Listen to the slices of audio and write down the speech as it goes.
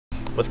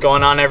What's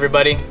going on,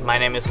 everybody? My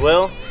name is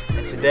Will,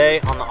 and today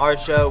on the art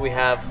show we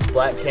have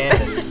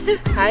Blakkanvas.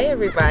 Hi,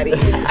 everybody.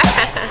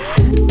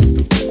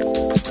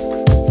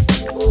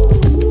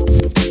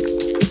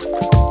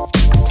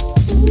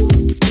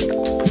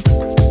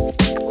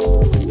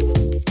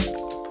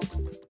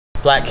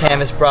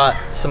 Blakkanvas brought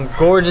some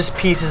gorgeous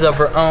pieces of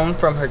her own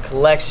from her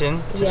collection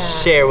to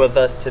share with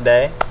us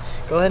today.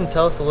 Go ahead and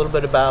tell us a little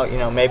bit about,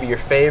 maybe your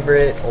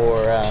favorite or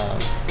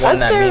one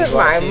that means a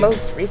lot to you. My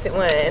most recent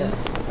one.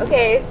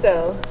 Okay,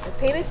 so I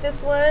painted this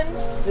one.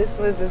 This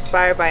was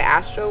inspired by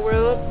Astro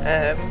World.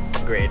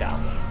 Great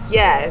album.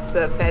 Yeah, it's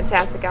a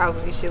fantastic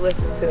album. You should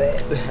listen to it.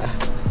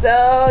 So,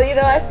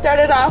 I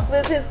started off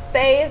with his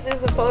face.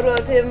 There's a photo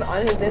of him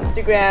on his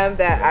Instagram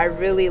that I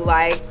really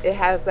liked. It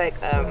has like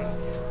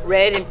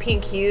red and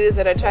pink hues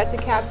that I tried to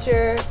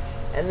capture.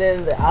 And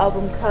then the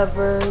album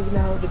cover,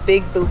 the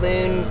big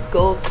balloon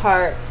gold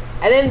heart.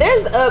 And then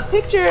there's a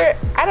picture,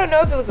 I don't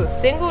know if it was a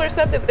single or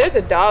something, but there's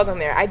a dog on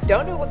there. I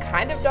don't know what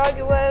kind of dog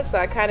it was, so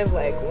I kind of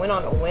like went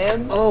on a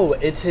whim. Oh,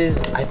 it's his,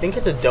 I think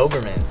it's a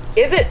Doberman.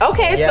 Is it?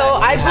 Okay, yeah, so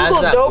I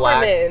Googled that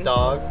Doberman. Black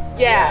dog.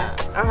 Yeah.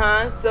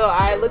 So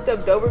I looked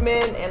up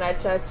Doberman and I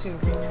tried to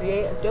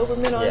recreate a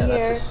Doberman on here.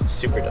 Yeah, that's a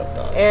super dope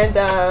dog. And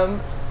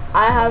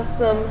I have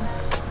some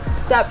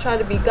Stop Trying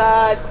to Be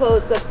God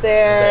quotes up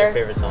there. Is that your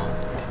favorite song?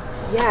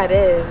 Yeah, it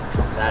is.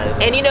 That is.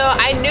 And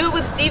I knew it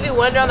was Stevie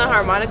Wonder on the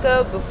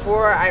harmonica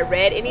before I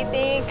read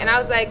anything, and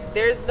I was like,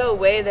 there's no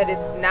way that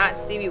it's not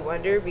Stevie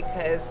Wonder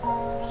because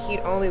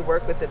he'd only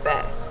work with the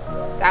best.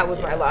 That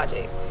was my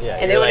logic. Yeah,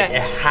 and then like,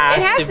 it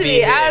has to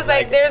be. I was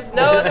like, there's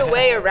no other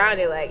way around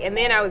it. And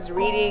then I was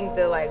reading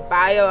the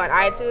bio on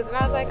iTunes, and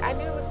I was like, I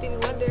knew it was Stevie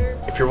Wonder.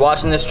 If you're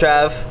watching this,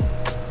 Trav,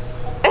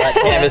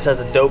 Blakkanvas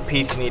has a dope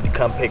piece you need to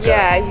come pick up.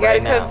 Yeah, you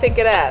gotta right come pick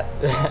it up.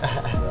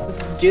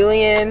 This is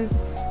Julian.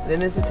 Then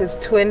this is his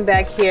twin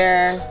back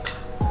here.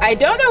 I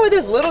don't know where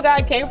this little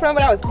guy came from,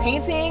 but I was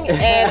painting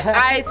and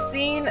I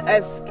seen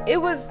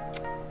it was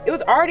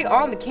already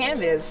on the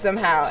canvas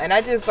somehow, and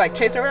I just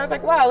traced over. I was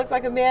like, wow, it looks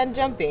like a man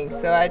jumping.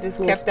 So I just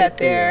kept that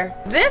there.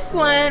 This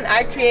one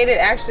I created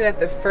actually at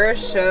the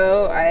first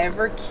show I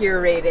ever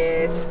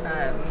curated.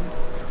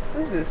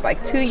 What is this,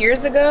 like 2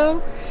 years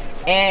ago?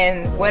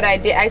 And what I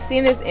did, I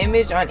seen this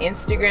image on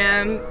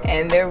Instagram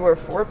and there were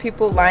 4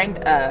 people lined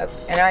up,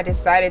 and I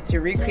decided to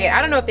recreate.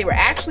 I don't know if they were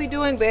actually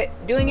doing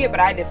it, but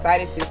I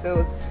decided to. So it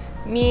was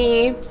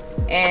me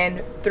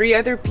and 3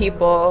 other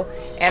people,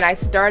 and I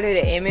started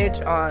an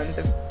image on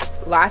the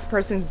last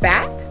person's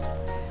back.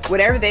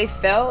 Whatever they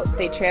felt,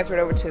 they transferred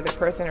over to the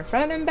person in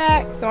front of them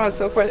back, so on and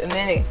so forth, and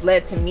then it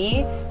led to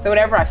me. So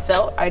whatever I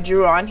felt, I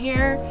drew on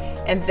here.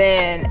 And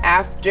then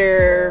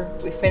after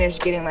we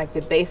finished getting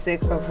the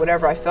basic of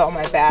whatever I felt on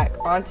my back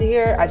onto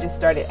here, I just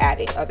started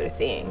adding other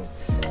things.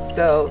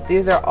 So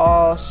these are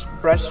all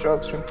brush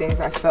strokes from things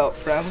I felt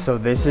from. So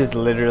this is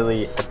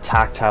literally a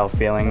tactile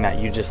feeling that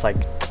you just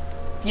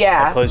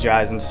closed your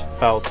eyes and just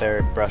felt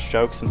their brush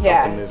strokes and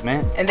felt the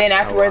movement. And then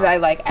afterwards I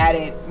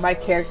added my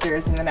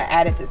characters, and then I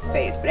added this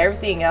face, but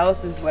everything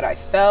else is what I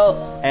felt.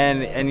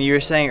 And you were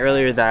saying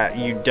earlier that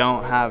you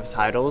don't have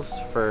titles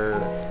for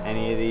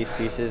any of these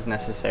pieces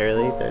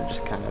necessarily. They're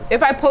just kind of,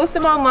 if I post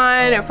them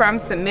online, if I'm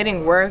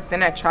submitting work,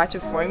 then I try to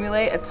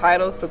formulate a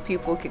title so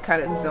people could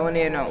kind of zone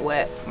in on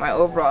what my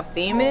overall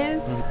theme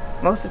is.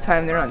 Most of the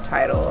time they're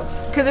untitled,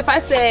 because if I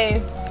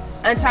say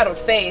untitled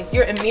face,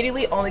 you're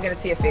immediately only going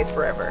to see a face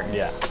forever.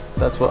 Yeah,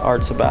 that's what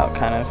art's about,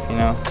 kind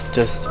of,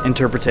 just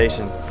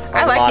interpretation.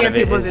 I like hearing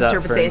people's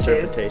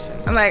interpretations.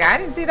 I'm like, I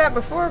didn't see that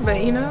before, but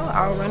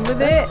I'll run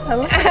with it. I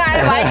like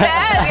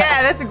that.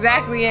 Yeah, that's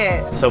exactly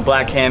it. So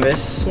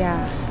Blakkanvas,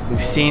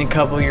 we've seen a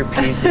couple of your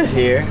pieces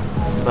here,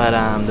 but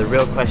the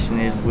real question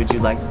is, would you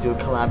like to do a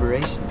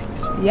collaboration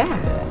piece with me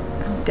today?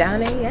 I'm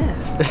down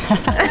AF.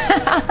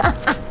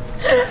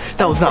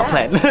 That was not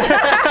planned.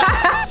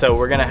 So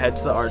we're gonna head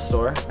to the art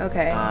store.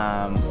 Okay.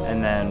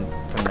 And then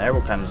from there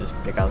we'll kind of just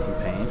pick out some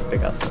paints,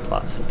 pick out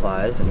some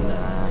supplies, and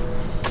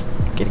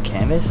get a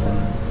canvas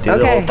and do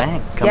the whole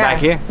thing. Come back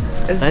here.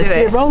 Let's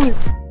get rolling.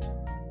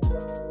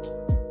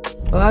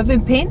 Well, I've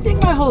been painting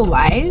my whole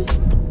life.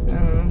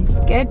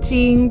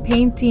 Sketching,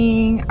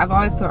 painting. I've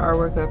always put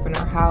artwork up in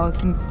our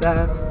house and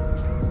stuff.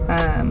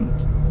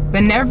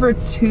 But never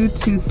too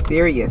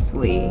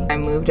seriously. I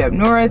moved up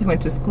north,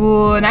 went to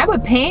school, and I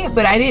would paint,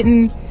 but I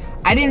didn't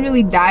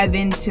really dive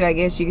into, I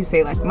guess you could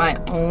say, my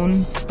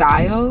own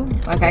style.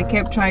 I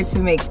kept trying to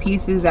make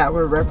pieces that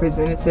were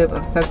representative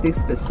of something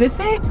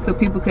specific so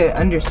people could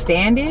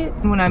understand it.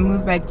 When I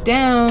moved back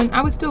down,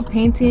 I was still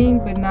painting,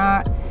 but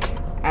not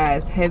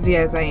as heavy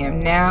as I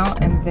am now.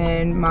 And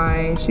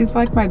then she's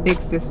like my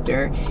big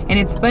sister, and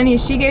it's funny,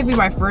 she gave me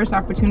my first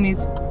opportunity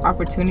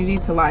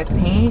to live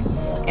paint,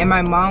 and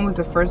my mom was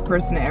the first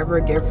person to ever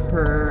give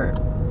her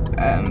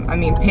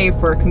pay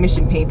for a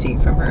commission painting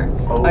from her.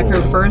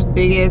 Her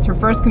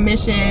first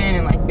commission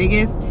and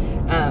biggest,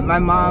 my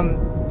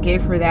mom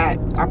gave her that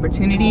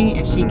opportunity,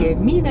 and she gave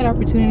me that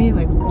opportunity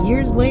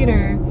years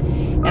later.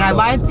 And I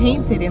live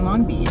painted in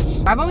Long Beach.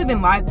 I've only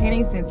been live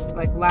painting since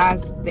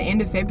the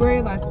end of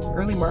February,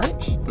 early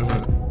March.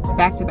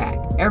 back to back.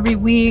 Every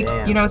week,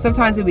 you know,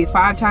 sometimes it would be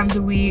 5 times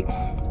a week.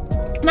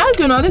 And I was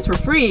doing all this for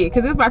free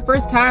because it was my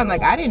first time.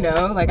 Like, I didn't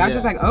know. Like, I was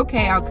just like,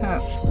 okay, I'll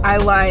come. I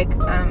like,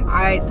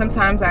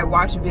 sometimes I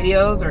watch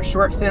videos or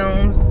short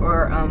films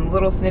or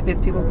little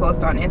snippets people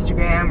post on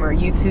Instagram or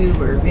YouTube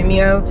or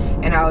Vimeo,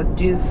 and I'll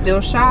do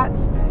still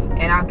shots,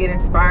 and I'll get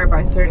inspired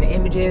by certain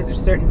images or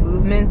certain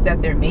movements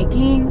that they're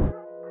making.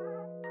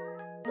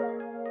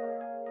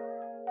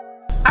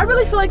 I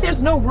really feel like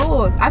there's no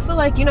rules. I feel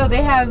like, you know,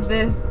 they have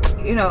this,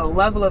 you know,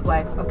 level of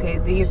like, okay,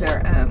 these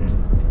are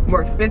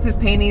more expensive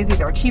paintings,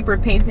 these are cheaper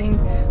paintings,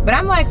 but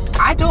I'm like,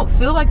 I don't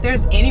feel like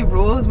there's any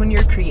rules when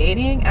you're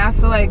creating, and I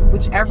feel like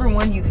whichever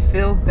one you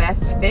feel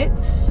best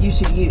fits, you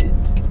should use.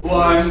 Well,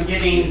 I'm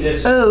getting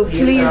this. Oh,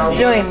 please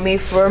join me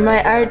for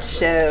my art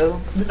show.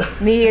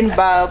 Me and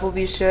Bob will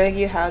be showing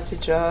you how to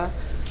draw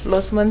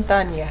Los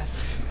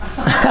Montañas.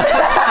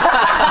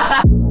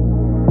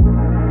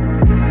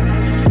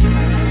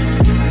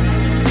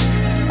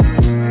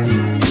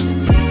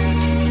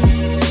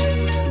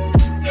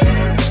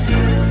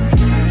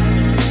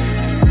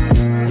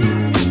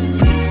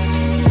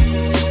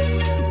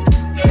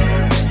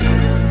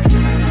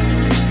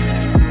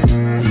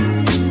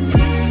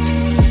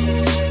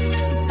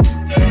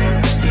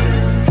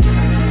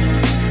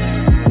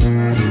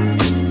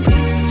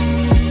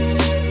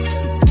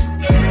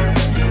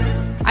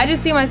 I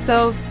just see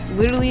myself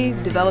literally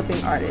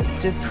developing artists,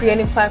 just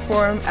creating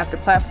platform after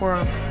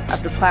platform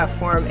after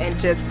platform and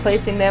just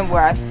placing them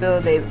where I feel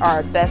they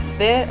are best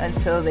fit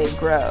until they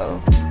grow.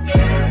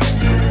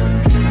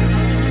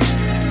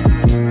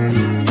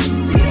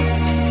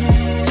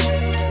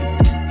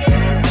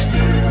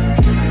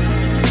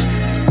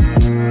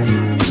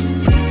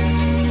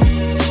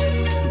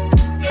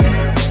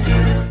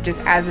 Just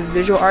as a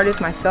visual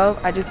artist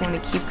myself, I just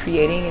want to keep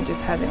creating and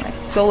just having like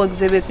solo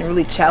exhibits and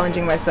really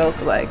challenging myself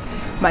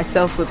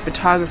with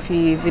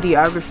photography,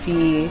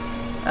 videography,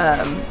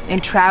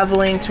 and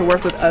traveling to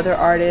work with other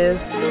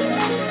artists.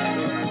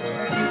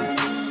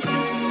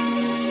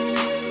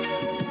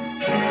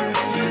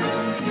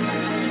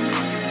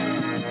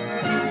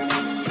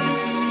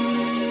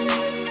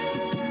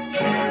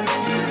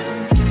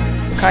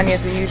 Kanye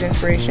is a huge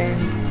inspiration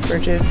for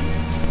just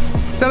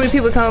so many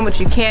people telling what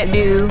you can't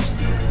do,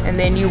 and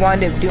then you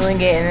wind up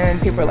doing it, and then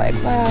people are like,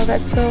 wow,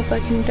 that's so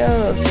fucking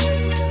dope.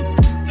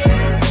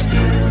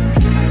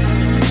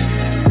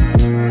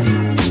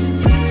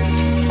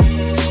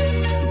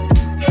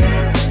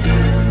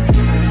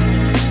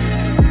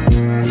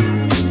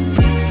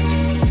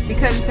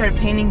 Because I started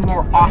painting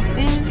more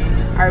often,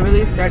 I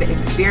really started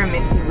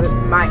experimenting with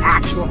my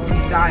actual own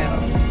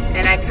style.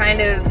 And I kind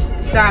of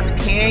stopped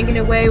caring in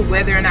a way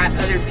whether or not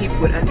other people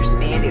would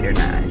understand it or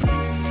not.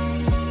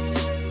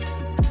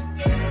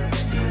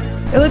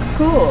 It looks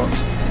cool.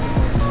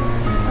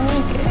 I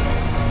like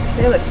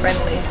it. They look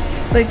friendly.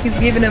 Like he's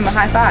giving him a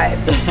high five.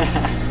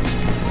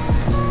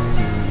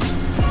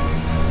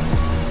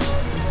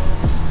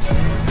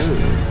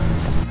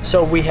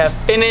 So we have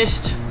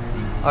finished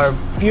our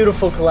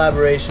beautiful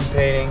collaboration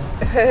painting,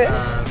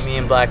 me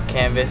and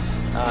Blakkanvas.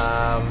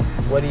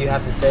 What do you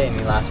have to say?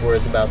 Any last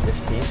words about this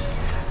piece?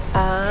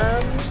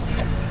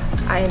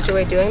 I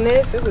enjoy doing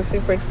this. This is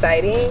super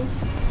exciting.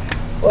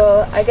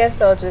 Well, I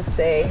guess I'll just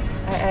say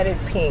I added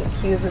pink,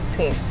 hues of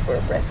pink for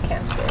breast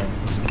cancer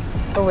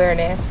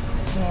awareness,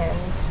 and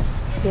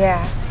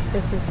yeah,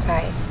 this is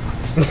tight.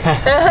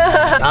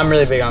 I'm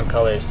really big on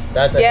colors.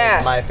 That's I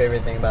think my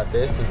favorite thing about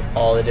this is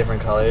all the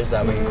different colors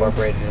that we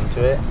incorporated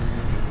into it.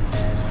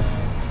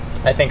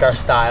 And I think our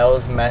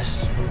styles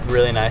mesh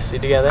really nicely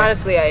together.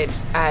 Honestly,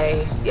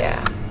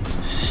 yeah.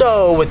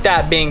 So with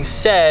that being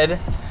said,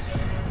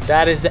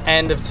 that is the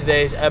end of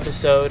today's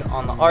episode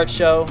on the art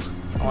show.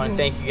 I want to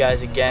thank you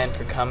guys again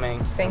for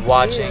coming and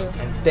watching,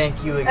 and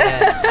thank you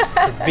again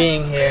for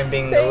being here and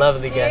being the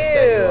lovely guest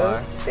that you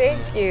are.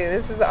 Thank you.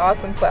 This is an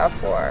awesome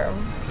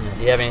platform.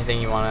 Do you have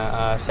anything you want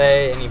to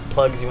say? Any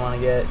plugs you want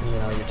to get? You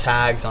know, your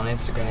tags on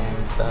Instagram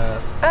and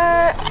stuff.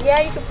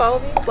 Yeah, you can follow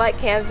me,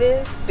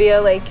 Blakkanvas,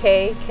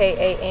 BLAKKANVAS,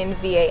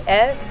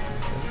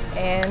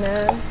 and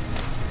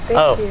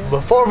thank you.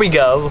 Before we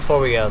go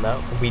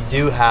though, we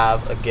do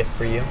have a gift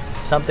for you.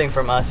 Something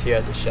from us here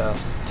at the show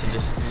to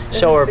just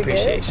show our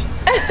appreciation.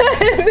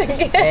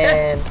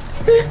 And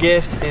the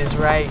gift is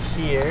right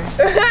here.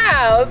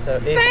 Wow, so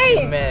if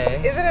thanks. you may.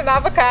 Is it an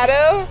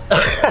avocado?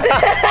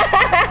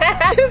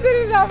 Is it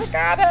an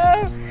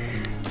avocado?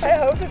 I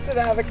hope it's an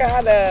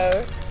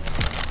avocado.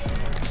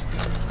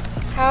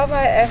 How do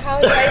I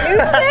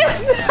use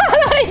this? How do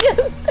I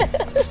use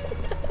this?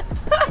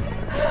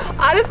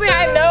 Honestly, I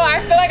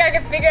feel like I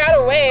can figure out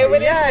a way.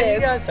 What is this? You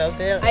got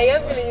something. I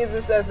am going to use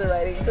this as a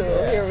writing tool.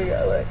 Yeah. Here we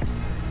go, look.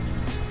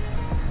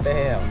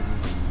 Bam.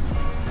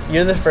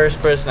 You're the first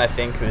person I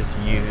think who's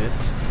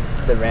used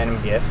the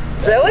random gift.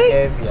 Really?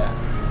 Yeah.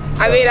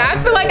 So, I mean, I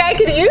feel like I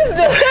could use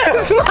this.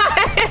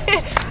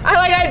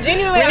 I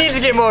genuinely. We need to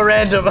get more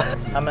random.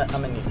 I'm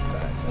gonna need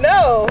that.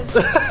 No.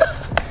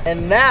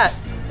 And that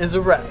is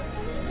a wrap.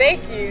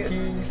 Thank you.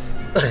 Peace.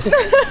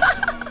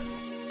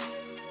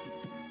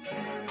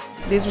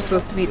 These were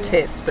supposed to be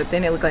tits, but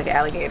then it looked like an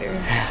alligator.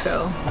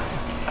 So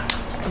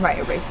I might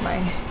erase my.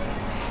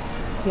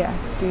 Yeah,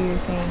 do your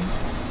thing.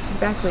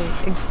 Exactly.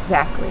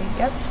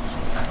 Yep.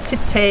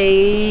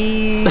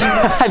 Titties.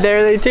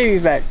 There they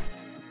titties back.